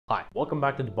Hi, welcome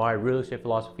back to Dubai Real Estate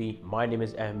Philosophy. My name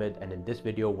is Ahmed, and in this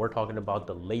video, we're talking about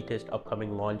the latest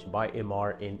upcoming launch by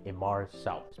Emaar in Emaar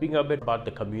South. Speaking a bit about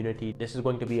the community, this is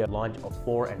going to be a launch of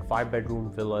 4 and 5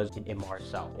 bedroom villas in Emaar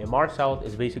South. Emaar South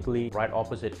is basically right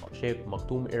opposite Sheikh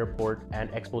Maktoum Airport and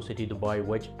Expo City Dubai,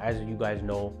 which, as you guys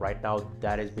know, right now,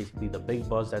 that is basically the big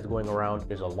buzz that's going around.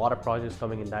 There's a lot of projects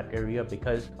coming in that area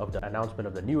because of the announcement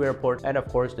of the new airport, and of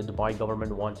course, the Dubai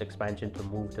government wants expansion to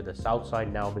move to the south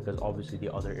side now because obviously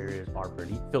the other areas are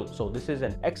pretty filled. So this is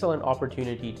an excellent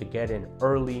opportunity to get in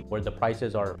early where the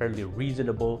prices are fairly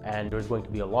reasonable, and there's going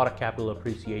to be a lot of capital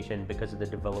appreciation because of the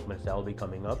developments that will be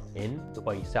coming up in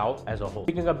Dubai South as a whole.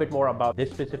 Speaking a bit more about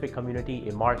this specific community,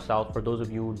 Emaar South, for those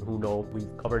of you who know,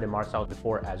 we've covered Emaar South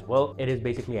before as well. It is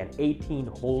basically an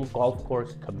 18-hole golf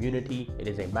course community. It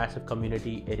is a massive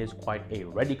community. It is quite a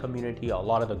ready community. A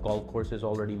lot of the golf courses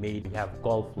already made. We have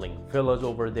Golf Link villas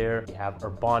over there. We have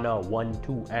Urbana 1,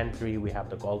 2, and 3. We have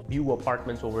the Golf View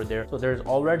apartments over there. So there's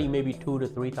already maybe 2,000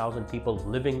 to 3,000 people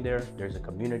living there. There's a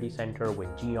community center with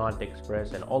Giant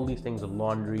Express and all these things,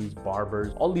 laundries,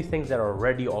 barbers, all these things that are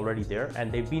already there,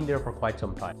 and they've been there for quite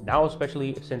some time. Now,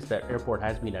 especially since the airport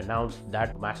has been announced,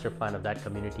 that master plan of that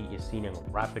community is seeing a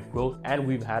rapid growth, and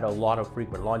we've had a lot of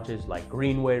frequent launches like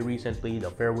Greenway recently,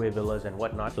 the Fairway Villas and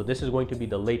whatnot. So this is going to be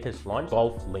the latest launch,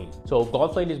 Golf Lane. So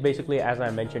Golf Lane is basically, as I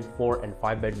mentioned, 4 and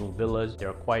 5 bedroom villas.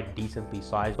 They're quite decently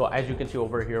sized. So as you can see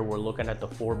over here, we're looking at the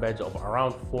 4 beds of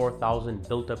around 4,000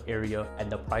 built up area,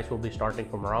 and the price will be starting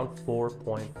from around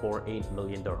 4.48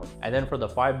 million dirham. And then for the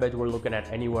 5 beds, we're looking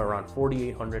at anywhere around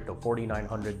 4,800 to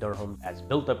 4,900 dirhams as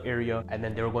built up area, and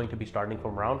then they're going to be starting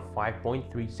from around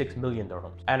 5.36 million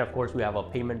dirhams. And of course, we have a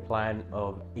payment plan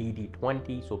of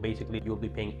 80-20. So basically, you'll be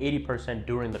paying 80%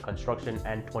 during the construction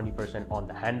and 20% on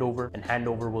the handover, and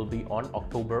handover will be on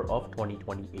October of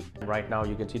 2028. And right now,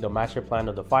 you can see the master plan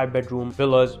of the 5 bedroom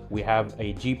villas. We have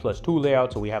a G+2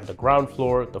 layout, so we have the ground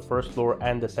floor, the first floor,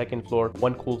 and the second floor.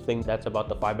 One cool thing that's about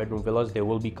the 5 bedroom villas, they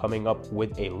will be coming up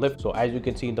with a lift. So as you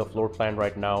can see in the floor plan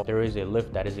right now, there is a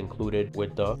lift that is included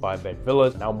with the 5 bed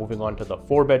villas. Now moving on to the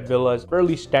 4 bed villas,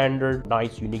 fairly standard,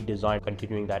 nice, unique design,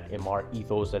 continuing that Emaar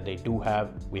ethos that they do have.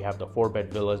 We have the 4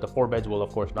 bed villas. The 4 beds will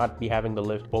of course not be having the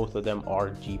lift. Both of them are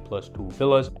G+2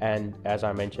 villas, and as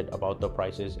I mentioned about the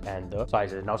prices and the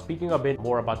sizes. Now speaking a bit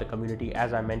more about the community,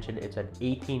 as I mentioned, it's an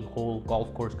 18-hole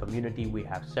golf course community. We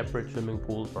have separate swimming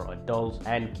pools for adults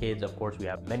and kids. Of course, we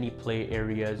have many play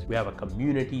areas. We have a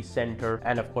community center,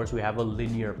 and of course, we have a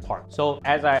linear park. So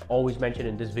as I always mention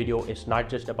in this video, it's not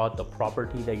just about the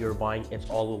property that you're buying, it's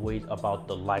always about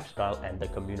the lifestyle and the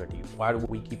community. Why do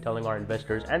we keep telling our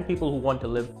investors and people who want to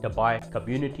live to buy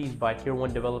communities by tier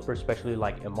 1 developers, especially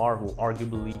like Emaar, who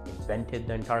arguably invented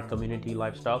the entire community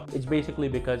lifestyle? It's basically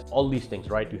because all these things,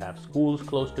 right? You have schools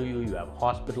close to you, you have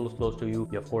hospitals close to you,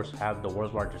 you of course have the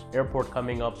world's largest airport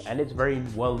coming up, and it's very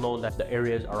well known that the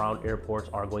areas around airports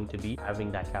are going to be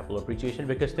having that capital appreciation.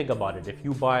 Because think about it, if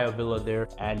you buy a villa there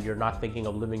and you're not thinking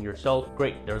of living yourself,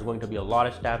 great, there's going to be a lot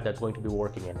of staff that's going to be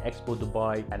working in Expo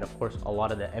Dubai, and of course a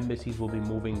lot of the embassies will be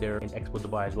moving there in Expo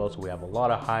Dubai as well. So we have a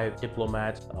lot of high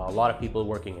diplomats, a lot of people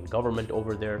working in government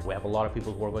over there. We have a lot of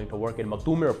people who are going to work in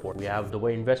Maktoum Airport. We have the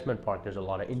Way Investment Park. There's a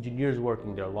lot of engineers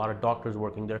working there, a lot of doctors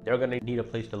working there. They're going to need a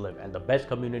place to live, and the best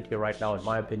community right now, in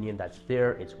my opinion, that's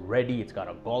there, it's ready, it's got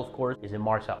a golf course, is in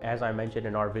Emaar South. As I mentioned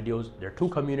in our videos, there are 2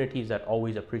 communities that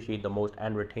always appreciate the most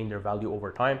and retain their value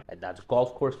over time, and that's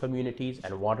golf course communities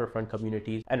and waterfront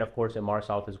communities. And of course, Emaar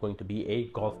South is going to be a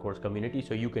golf course community,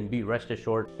 so you can be rest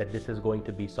assured that this is going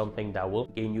to be something that will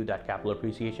gain you that capital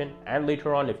appreciation. And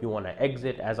later on, if you want to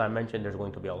exit, as I mentioned, there's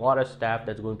going to be a lot of staff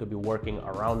that's going to be working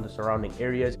around the surrounding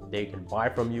areas. They can buy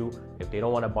from you. If they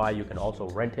don't want to buy, you can also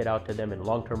rent it out to them in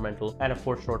long-term rentals, and of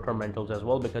course short-term rentals as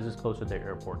well, because it's close to the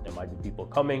airport. There might be people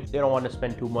coming, they don't want to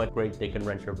spend too much, great, they can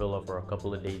rent your villa for a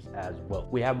couple of days as well.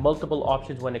 We have multiple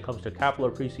options when it comes to capital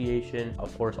appreciation,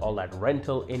 of course all that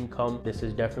rental income. This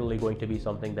is definitely going to be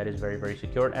something that is very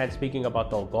secure. And speaking about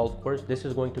the golf course, this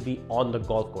is going to be on the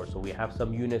golf course, so we have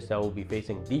some units that will be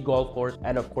facing the golf course,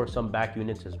 and of course some back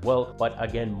units as well. But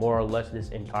again, more or less this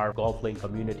entire golf lane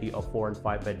community of 4 and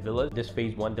 5 bed villas, this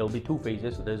phase 1, there'll be 2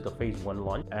 phases. So there's the phase 1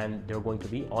 launch, and they're going to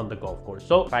be on the golf course.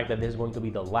 So the fact that this is going to be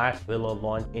the last villa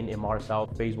launch in Emaar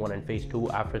South, phase 1 and phase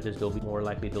 2, after this there'll be more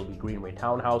likely there'll be Greenway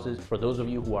townhouses. For those of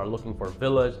you who are looking for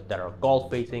villas that are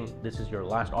golf facing, this is your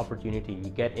last opportunity to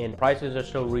get in. Prices are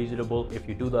still reasonable. If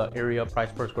you do the area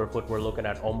price per square foot, we're looking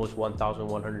at almost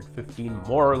 1,115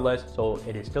 more or less. So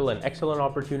it is still an excellent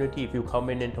opportunity. If you come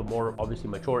into more obviously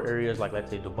mature areas like, let's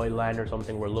say, Dubai Land or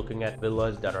something, we're looking at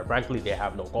villas that are frankly, they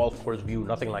have no golf course view,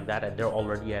 nothing like that, and they're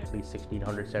already at least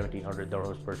 1,600, 1,700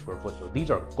 dirhams per square foot. So these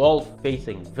are golf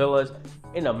facing villas villas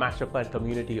in a master plan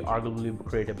community, arguably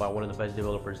created by one of the best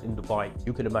developers in Dubai.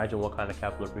 You can imagine what kind of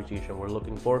capital appreciation we're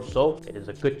looking for. So it is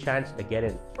a good chance to get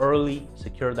in early,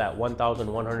 secure that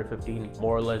 1,115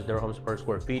 more or less dirhams per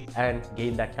square feet, and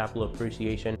gain that capital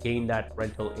appreciation, gain that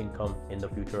rental income in the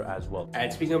future as well.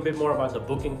 And speaking a bit more about the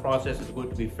booking process, it's going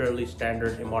to be fairly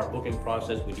standard Emaar booking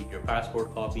process. We need your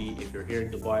passport copy. If you're here in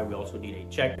Dubai, we also need a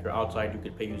check. If you're outside, you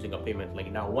can pay using a payment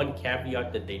link. Now, one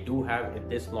caveat that they do have in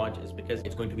this launch is because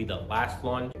it's going to be the last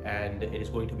launch and it is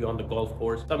going to be on the golf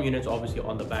course. Some units obviously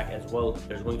on the back as well.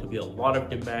 There's going to be a lot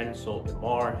of demand, so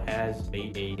Emaar has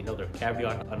made another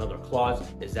caveat, another clause,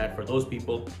 is that for those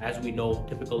people, as we know,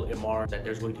 typical Emaar, that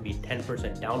there's going to be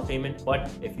 10% down payment, but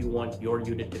if you want your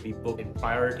unit to be booked in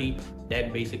priority,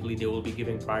 then basically they will be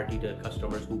giving priority to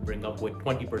customers who bring up with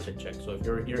 20% check. So if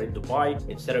you're here in Dubai,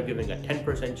 instead of giving a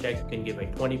 10% check, you can give a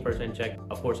 20% check.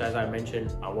 Of course, as I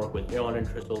mentioned, I work with Aeon and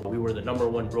Crystal. We were the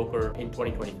 #1 broker in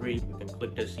 2023. You can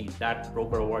click to see that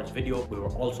broker awards video. We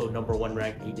were also #1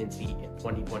 ranked agency in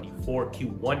 2024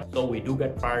 Q1. So we do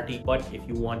get priority, but if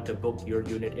you want to book your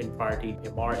unit in priority,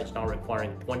 Emaar is now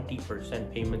requiring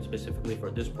 20% payment specifically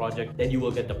for this project. Then you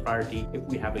will get the priority. If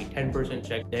we have a 10%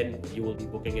 check, then you will be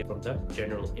booking it from the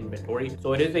general inventory.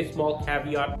 So it is a small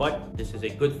caveat, but this is a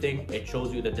good thing. It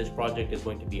shows you that this project is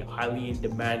going to be highly in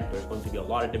demand. There's going to be a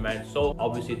lot of demand. So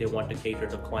obviously they want to cater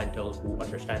to clientele who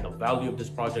understand the value of this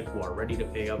project, who are ready to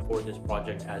pay up for this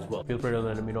project as well. Feel free to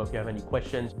let me know if you have any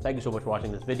questions. Thank you so much for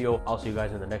watching this video. I'll see you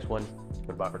guys in the next one.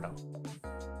 Goodbye for now.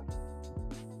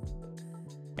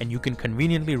 And you can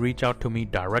conveniently reach out to me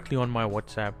directly on my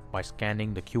WhatsApp by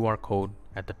scanning the QR code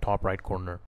at the top right corner.